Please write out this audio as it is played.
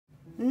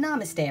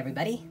Namaste,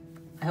 everybody.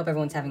 I hope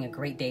everyone's having a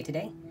great day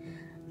today.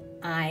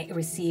 I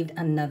received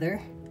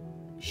another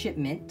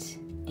shipment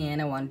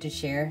and I wanted to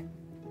share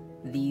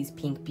these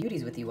pink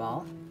beauties with you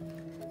all.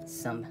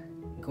 Some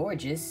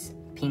gorgeous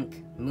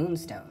pink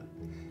moonstone,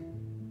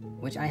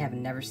 which I have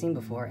never seen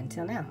before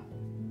until now.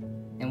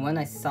 And when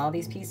I saw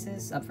these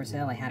pieces up for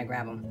sale, I had to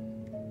grab them.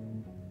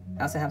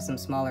 I also have some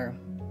smaller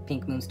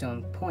pink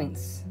moonstone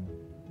points.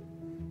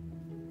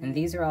 And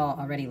these are all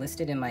already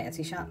listed in my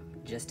Etsy shop,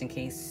 just in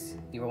case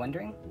you were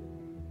wondering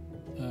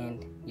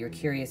and you're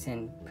curious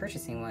in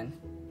purchasing one.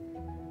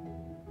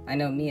 I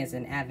know me as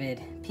an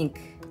avid pink,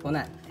 well,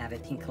 not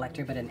avid pink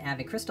collector, but an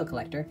avid crystal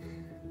collector,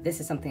 this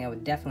is something I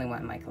would definitely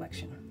want in my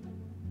collection.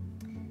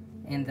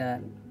 And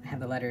I have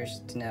the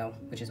letters to know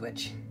which is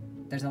which.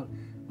 There's well,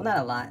 not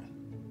a lot,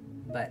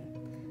 but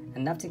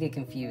enough to get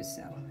confused,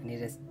 so I need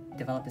to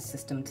develop a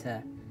system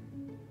to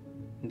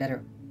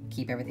better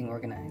keep everything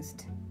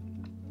organized.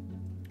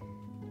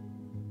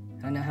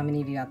 I don't know how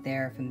many of you out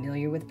there are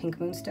familiar with pink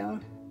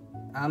moonstone.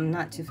 I'm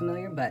not too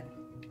familiar, but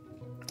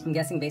I'm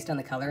guessing based on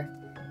the color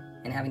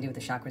and having to do with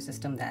the chakra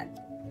system that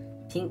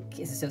pink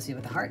is associated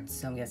with the heart,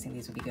 so I'm guessing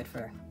these would be good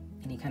for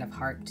any kind of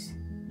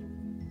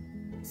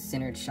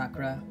heart-centered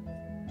chakra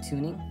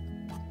tuning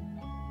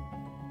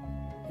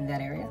in that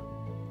area.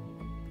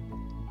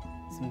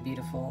 Some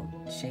beautiful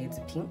shades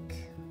of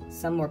pink,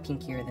 some more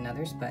pinkier than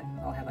others, but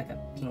all have like a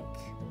pink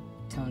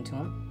tone to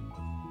them,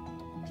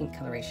 pink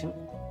coloration.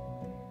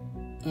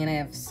 And I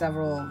have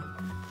several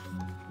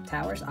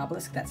towers,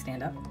 obelisks that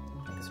stand up,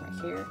 like this one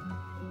right here,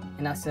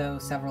 and also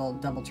several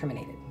double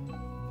terminated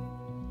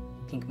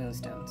pink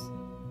moonstones.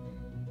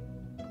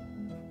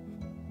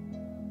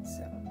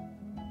 So,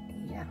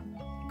 yeah,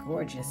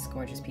 gorgeous,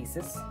 gorgeous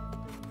pieces.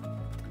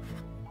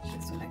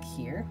 This one back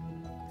here,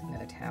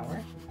 another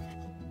tower.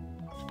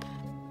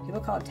 People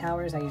call it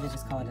towers, I usually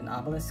just call it an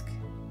obelisk,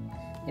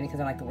 maybe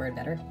because I like the word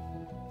better.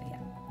 But yeah,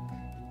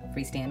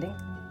 freestanding,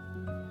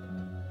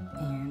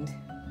 and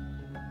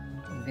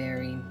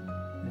very,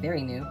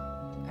 very new.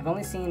 I've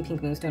only seen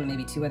pink moonstone in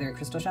maybe 2 other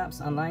crystal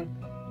shops online,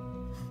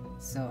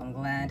 so I'm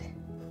glad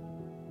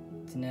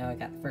to know I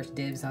got the first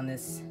dibs on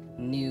this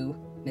new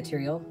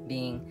material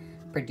being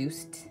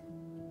produced.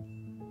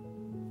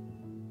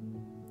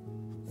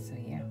 So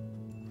yeah,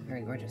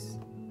 very gorgeous.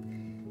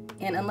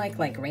 And unlike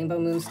like rainbow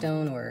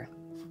moonstone or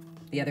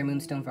the other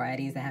moonstone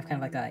varieties that have kind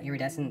of like a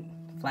iridescent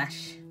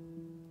flash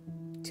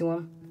to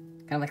them,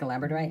 kind of like a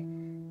labradorite,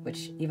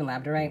 which even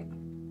labradorite,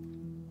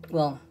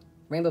 well,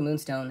 rainbow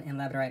moonstone and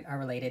labradorite are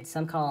related.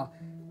 Some call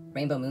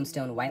rainbow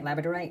moonstone white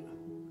labradorite.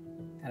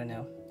 I don't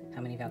know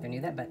how many of you out there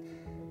knew that, but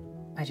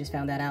I just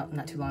found that out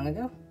not too long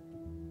ago.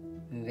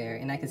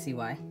 And I can see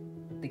why.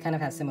 They kind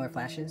of have similar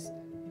flashes.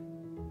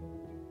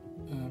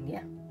 And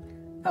yeah.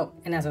 Oh,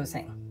 and as I was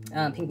saying,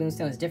 pink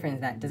moonstone is different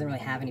in that it doesn't really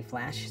have any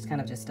flash. It's kind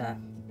of just a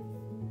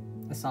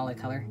solid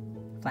color,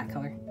 flat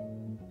color,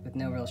 with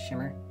no real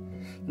shimmer.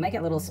 You might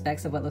get little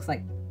specks of what looks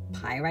like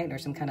pyrite or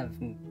some kind of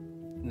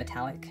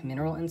metallic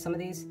mineral in some of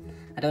these.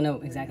 I don't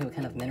know exactly what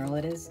kind of mineral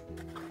it is,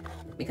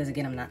 because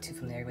again, I'm not too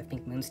familiar with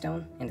pink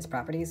moonstone and its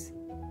properties,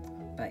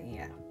 but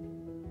yeah.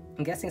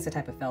 I'm guessing it's a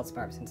type of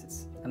feldspar since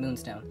it's a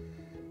moonstone.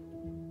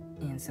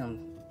 And so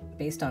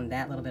based on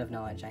that little bit of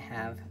knowledge I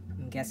have,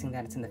 I'm guessing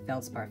that it's in the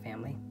feldspar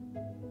family,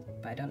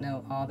 but I don't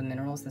know all the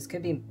minerals. This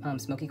could be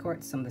smoky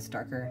quartz, some of this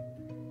darker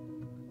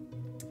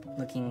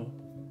looking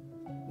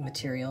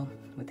material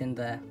within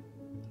the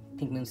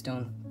pink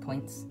moonstone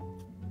points.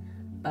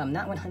 But I'm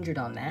not 100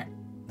 on that,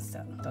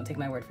 so don't take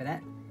my word for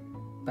that.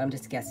 But I'm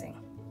just guessing,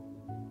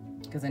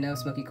 because I know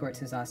smoky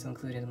quartz is also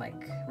included in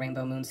like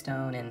rainbow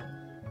moonstone and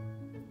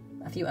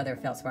a few other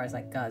feldspars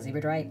like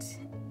zebradorite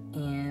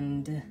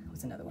and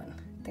what's another one?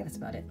 I think that's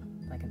about it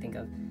I can think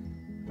of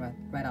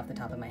right off the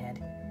top of my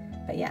head.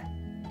 But yeah,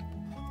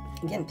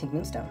 again, pink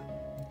moonstone.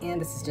 And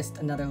this is just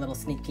another little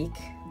sneak peek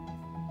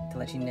to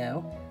let you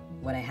know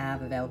what I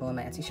have available in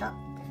my Etsy shop.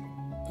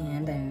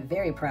 And I'm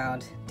very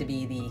proud to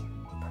be the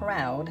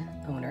proud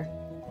owner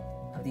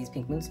of these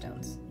pink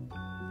moonstones,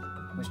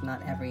 which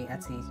not every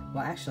Etsy,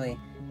 well actually,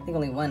 I think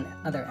only one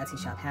other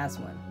Etsy shop has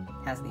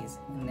these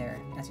in their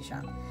Etsy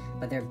shop,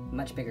 but they're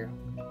much bigger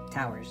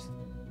towers.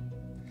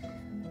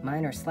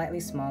 Mine are slightly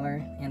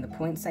smaller, and the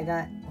points I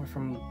got were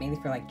mainly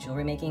for like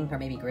jewelry making or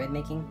maybe grid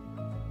making.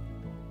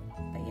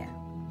 But yeah,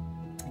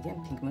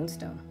 again, pink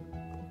moonstone,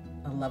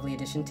 a lovely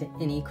addition to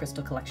any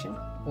crystal collection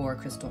or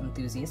crystal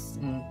enthusiasts,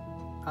 and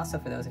also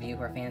for those of you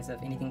who are fans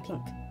of anything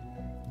pink.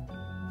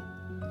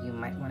 You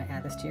might want to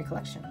add this to your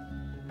collection.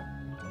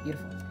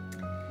 Beautiful.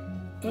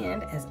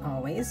 And as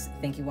always,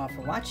 thank you all for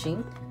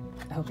watching.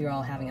 I hope you're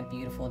all having a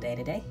beautiful day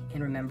today.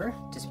 And remember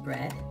to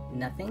spread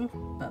nothing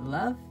but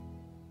love,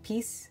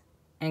 peace,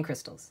 and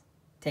crystals.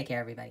 Take care,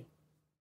 everybody.